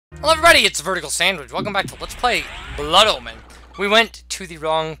Hello everybody, it's VerticalSandwich. Welcome back to Let's Play Blood Omen. We went to the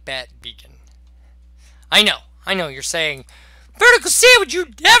wrong bat beacon. I know, you're saying, VerticalSandwich, you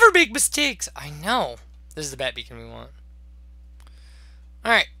never make mistakes! I know. This is the bat beacon we want.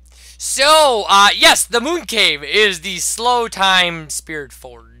 Alright. So, yes, the Moon Cave is the slow time spirit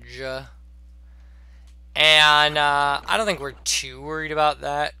forge. And, I don't think we're too worried about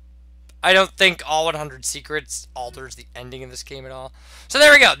that. I don't think all 100 secrets alters the ending of this game at all. So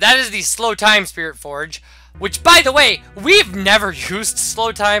there we go. That is the slow time spirit forge, which, by the way, we've never used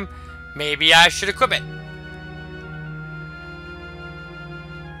slow time. Maybe I should equip it.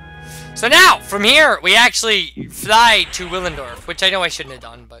 So now, from here, we actually fly to Willendorf, which I know I shouldn't have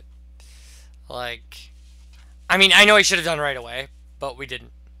done, but, like, I mean, I know I should have done right away, but we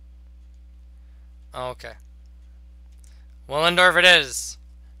didn't. Okay. Willendorf it is.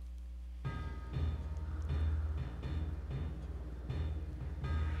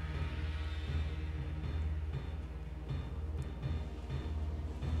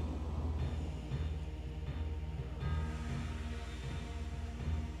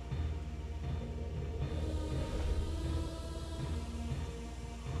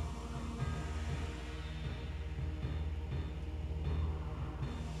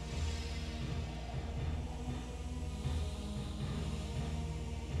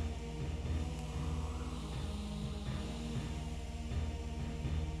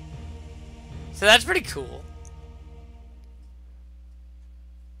 So that's pretty cool.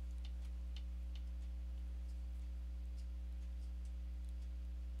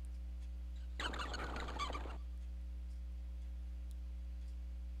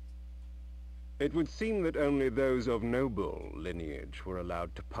 It would seem that only those of noble lineage were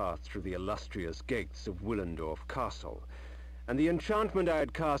allowed to pass through the illustrious gates of Willendorf Castle, and the enchantment I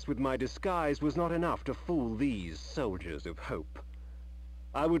had cast with my disguise was not enough to fool these soldiers of hope.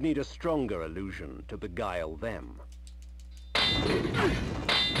 I would need a stronger illusion to beguile them.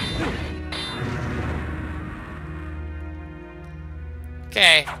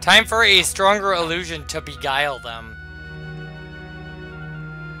 Okay, time for a stronger illusion to beguile them.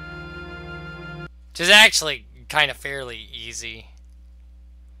 Which is actually kind of fairly easy.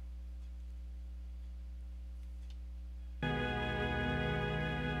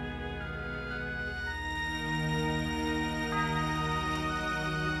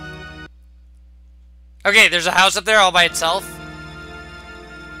 Okay, there's a house up there all by itself.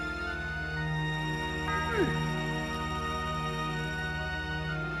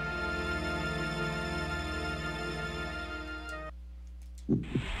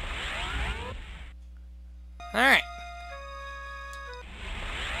 Alright.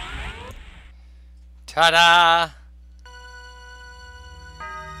 Ta-da!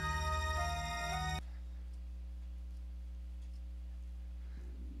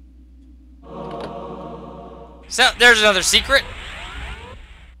 So, there's another secret.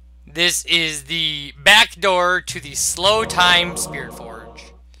 This is the back door to the slow time spirit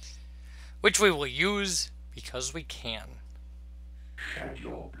forge, which we will use because we can. Shed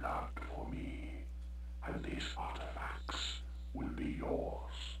your blood for me, and these artifacts will be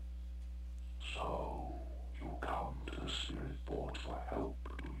yours. So, you come to the spirit forge for help,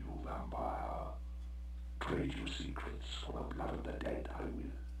 do you, vampire? Trade your secrets for the blood of the dead, I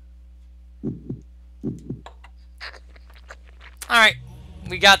will. Alright,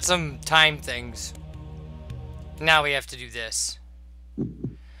 we got some time things. Now we have to do this.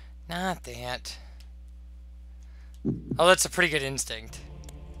 Not that. Oh, that's a pretty good instinct.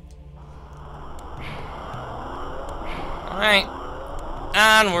 Alright.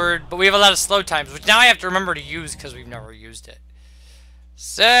 Onward. But we have a lot of slow times, which now I have to remember to use because we've never used it.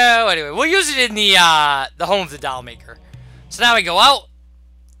 So, anyway, we'll use it in the home of the doll maker. So now we go out,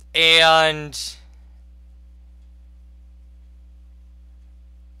 and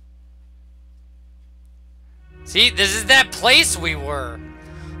see, this is that place we were.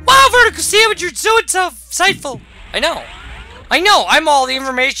 Wow, VerticalSandwich, you're so insightful. I know, I'm all the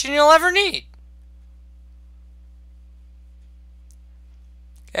information you'll ever need.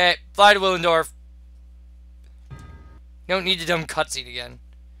 Okay, fly to Willendorf. You don't need the dumb cutscene again.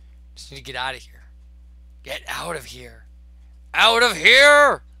 Just need to get out of here. Get out of here. Out of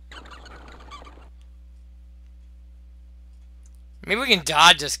here! Maybe we can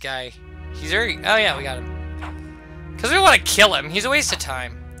dodge this guy. He's already... Oh yeah, we got him. Because we don't want to kill him. He's a waste of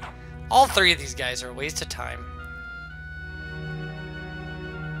time. All three of these guys are a waste of time.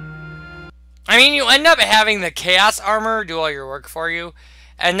 I mean, you end up having the Chaos Armor do all your work for you.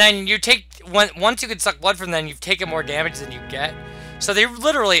 And then you take... Once you can suck blood from them, you've taken more damage than you get. So they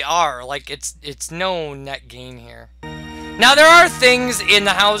literally are. Like, it's no net gain here. Now, there are things in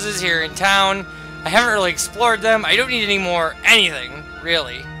the houses here in town. I haven't really explored them. I don't need any more anything,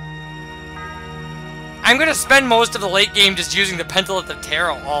 really. I'm going to spend most of the late game just using the Pentolith of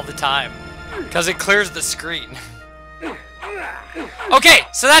Tarot all the time. Because it clears the screen. Okay,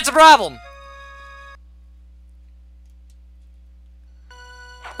 so that's a problem.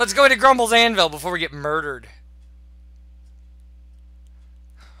 Let's go into Grumble's Anvil before we get murdered.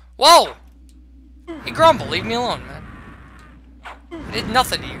 Whoa! Hey, Grumble, leave me alone, man. I did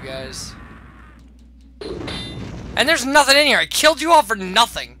nothing to you guys. And there's nothing in here. I killed you all for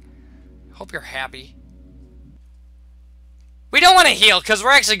nothing. Hope you're happy. We don't want to heal, because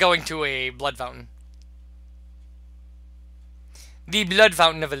we're actually going to a blood fountain. The blood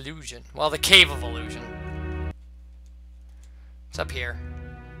fountain of illusion. Well, the cave of illusion. It's up here.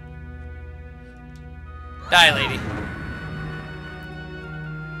 Die, lady.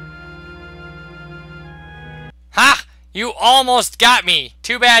 Ha! You almost got me.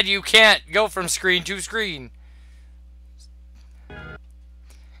 Too bad you can't go from screen to screen.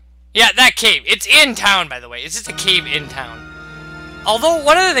 Yeah, that cave. It's in town, by the way. It's just a cave in town. Although,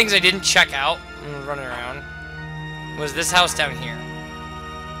 one of the things I didn't check out, running around, was this house down here.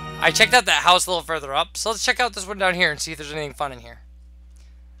 I checked out that house a little further up, so let's check out this one down here and see if there's anything fun in here.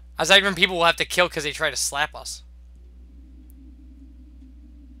 Aside from people we'll have to kill because they try to slap us.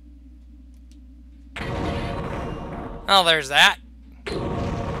 Oh, there's that.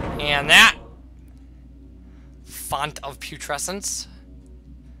 And that. Font of putrescence.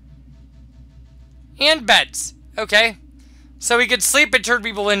 And beds. Okay. So we could sleep and turn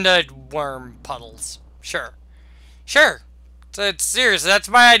people into worm puddles. Sure. Sure. It's serious. That's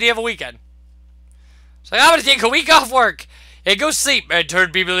my idea of a weekend. So I'm gonna take a week off work and go sleep and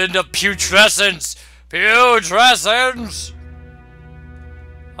turn people into putrescence. Putrescence.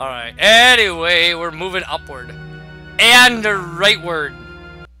 Alright. Anyway, we're moving upward. And rightward.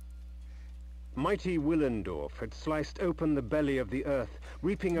 Mighty Willendorf had sliced open the belly of the earth,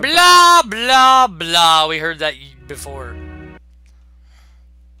 reaping a... Blah, blah, blah. We heard that before.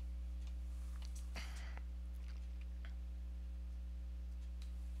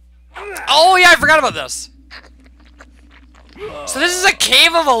 Oh, yeah, I forgot about this. So this is a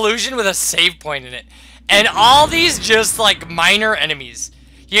cave of illusion with a save point in it. And all these just, like, minor enemies.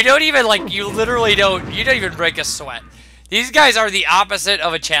 You don't even, like, you literally don't, you don't even break a sweat. These guys are the opposite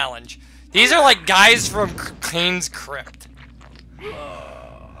of a challenge. These are like guys from Kane's Crypt.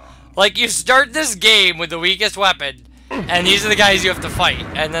 Like, you start this game with the weakest weapon, and these are the guys you have to fight.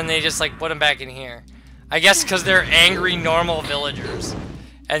 And then they just, like, put them back in here. I guess because they're angry, normal villagers.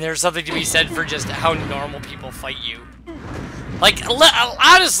 And there's something to be said for just how normal people fight you. Like,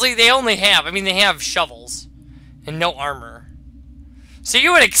 honestly, they only have, I mean, they have shovels. And no armor. So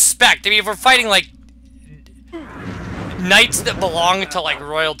you would expect, I mean, if we're fighting, like, knights that belong to, like,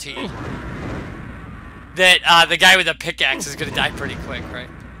 royalty, that the guy with the pickaxe is gonna die pretty quick, right?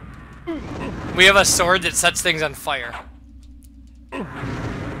 We have a sword that sets things on fire.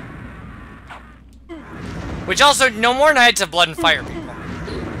 Which also, no more Knights of Blood and Fire, people.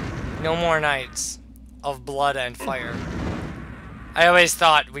 No more Knights of Blood and Fire. I always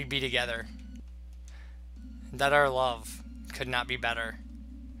thought we'd be together. That our love could not be better.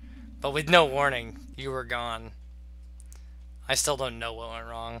 But with no warning, you were gone. I still don't know what went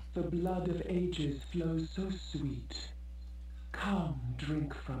wrong. The blood of ages flows so sweet. Come,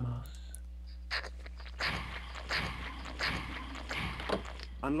 drink from us.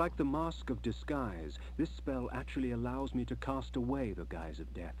 Unlike the Mask of Disguise, this spell actually allows me to cast away the guise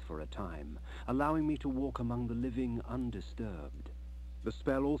of death for a time, allowing me to walk among the living undisturbed. The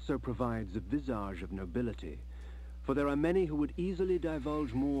spell also provides a visage of nobility, for there are many who would easily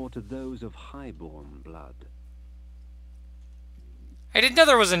divulge more to those of highborn blood. I didn't know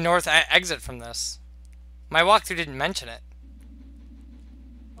there was a north exit from this. My walkthrough didn't mention it.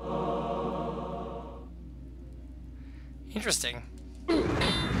 Interesting.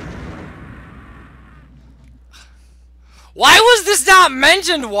 Why was this not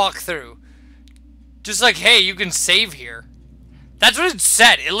mentioned walkthrough? Just like, hey, you can save here. That's what it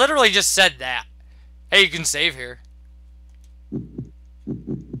said. It literally just said that. Hey, you can save here.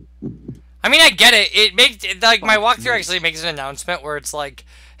 I mean, I get it. It makes, like, my walkthrough actually makes an announcement where it's like,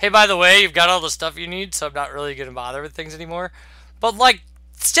 hey, by the way, you've got all the stuff you need, so I'm not really going to bother with things anymore. But, like,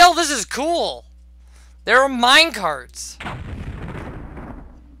 still, this is cool. There are minecarts.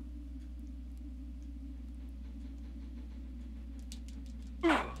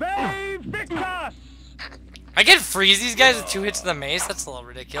 I can freeze these guys with 2 hits of the mace? That's a little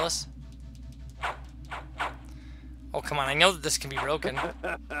ridiculous. Oh, come on. I know that this can be broken.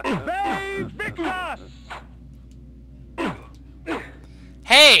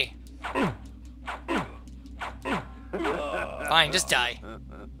 Hey! Fine, just die.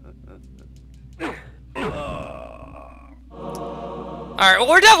 Alright, well,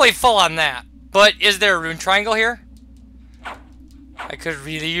 we're definitely full on that. But is there a rune triangle here? I could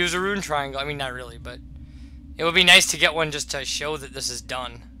really use a rune triangle. I mean, not really, but it would be nice to get one just to show that this is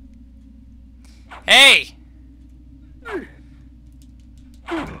done. Hey!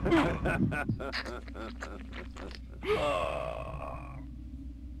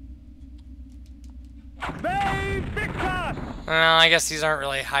 Well, I guess these aren't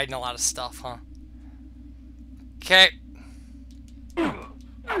really hiding a lot of stuff, huh? Okay.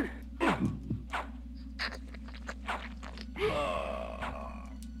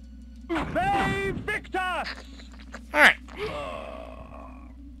 Alright.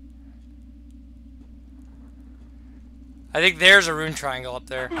 I think there's a rune triangle up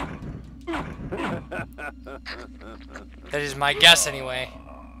there. That is my guess anyway.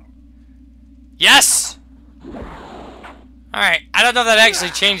 Yes! Alright, I don't know if that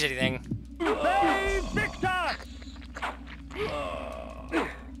actually changed anything.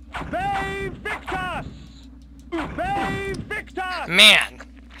 Man,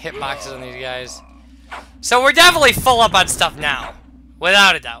 hitboxes on these guys. So we're definitely full up on stuff now.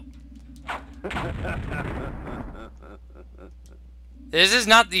 Without a doubt. This is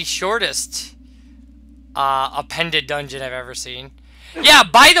not the shortest appended dungeon I've ever seen. Yeah,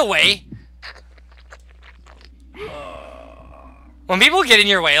 by the way, when people get in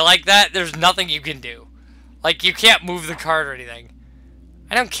your way like that, there's nothing you can do. Like, you can't move the cart or anything.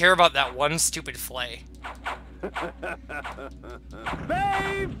 I don't care about that one stupid flay.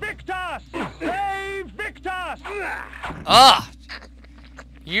 Ugh!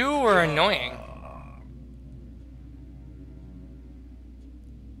 You were annoying.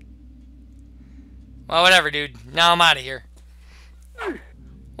 Well, whatever, dude. Now I'm out of here.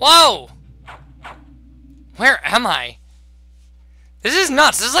 Whoa! Where am I? This is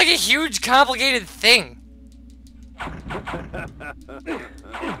nuts. This is like a huge, complicated thing.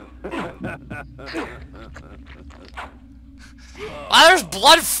 Wow, there's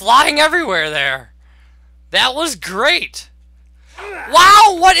blood flying everywhere there. That was great.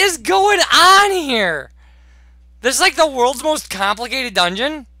 Wow, what is going on here? This is like the world's most complicated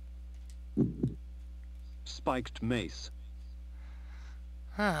dungeon. Spiked mace.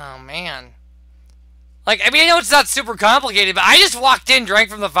 Oh, man. Like, I mean, I know it's not super complicated, but I just walked in, drank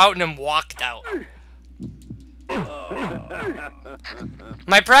from the fountain, and walked out.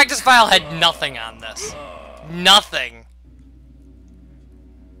 My practice file had nothing on this. Nothing.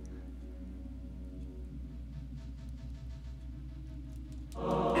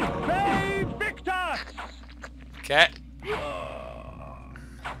 Okay.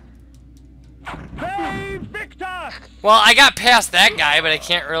 Well, I got past that guy, but I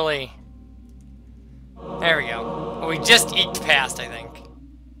can't really... There we go. Well, we just eked past, I think.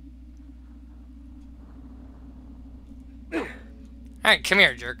 Alright, come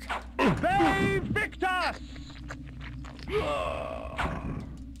here, jerk.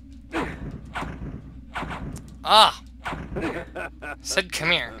 Ah! Said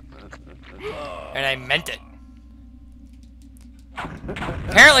come here. And I meant it.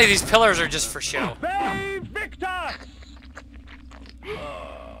 Apparently these pillars are just for show.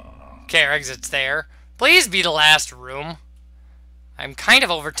 Okay, our exit's there. Please be the last room. I'm kind of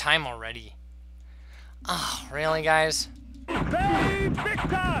over time already. Oh, really, guys?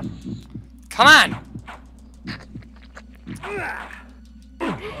 Come on!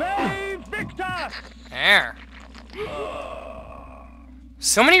 There.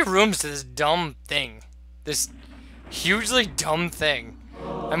 So many rooms to this dumb thing. This hugely dumb thing.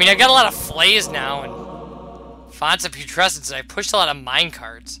 I mean, I've got a lot of flays now and fonts of putrescence, and I pushed a lot of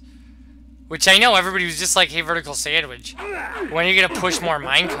minecarts. Which I know everybody was just like, hey, VerticalSandwich, when are you gonna push more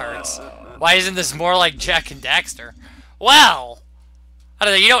minecarts? Why isn't this more like Jak and Daxter? Well, I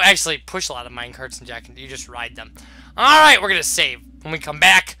don't know, you don't actually push a lot of minecarts in Jak and you just ride them. Alright, we're gonna save. When we come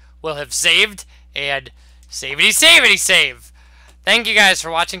back, we'll have saved, and savity save. Thank you guys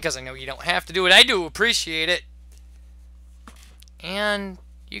for watching, because I know you don't have to do it. I do appreciate it. And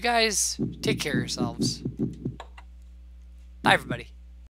you guys take care of yourselves. Bye, everybody.